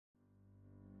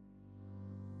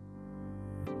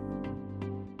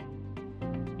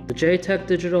The JTD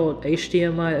Digital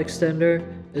HDMI Extender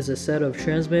is a set of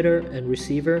transmitter and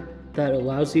receiver that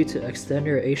allows you to extend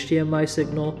your HDMI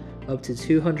signal up to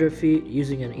 200 feet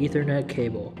using an Ethernet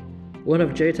cable. One of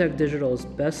JTD Digital's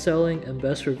best-selling and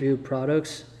best-reviewed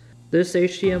products, this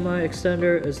HDMI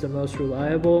extender is the most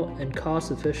reliable and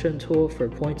cost-efficient tool for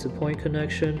point-to-point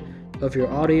connection of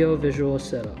your audio-visual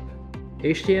setup.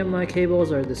 HDMI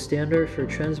cables are the standard for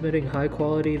transmitting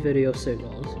high-quality video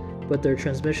signals, but their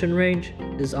transmission range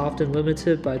is often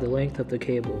limited by the length of the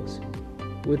cables.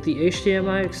 With the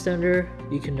HDMI extender,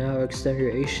 you can now extend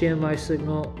your HDMI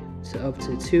signal to up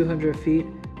to 200 feet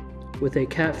with a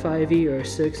Cat5e or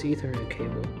 6 Ethernet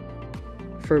cable.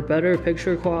 For better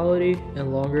picture quality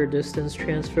and longer distance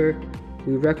transfer,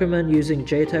 we recommend using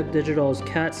JTD Digital's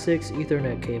Cat6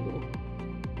 Ethernet cable.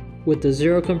 With the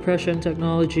zero compression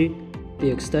technology,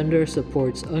 the extender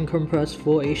supports uncompressed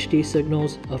full HD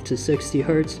signals up to 60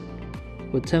 Hz,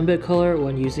 with 10-bit color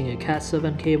when using a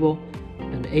Cat7 cable,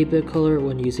 and 8-bit color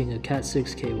when using a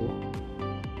Cat6 cable.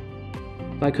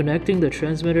 By connecting the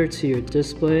transmitter to your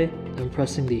display and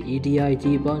pressing the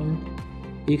ED-ID button,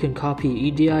 you can copy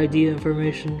ED-ID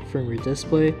information from your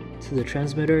display to the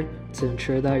transmitter to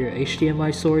ensure that your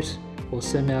HDMI source will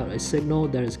send out a signal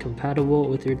that is compatible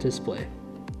with your display.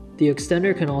 The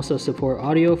extender can also support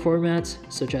audio formats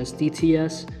such as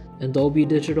DTS and Dolby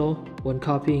Digital when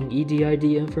copying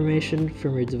ED-ID information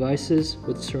from your devices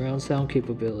with surround sound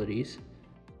capabilities.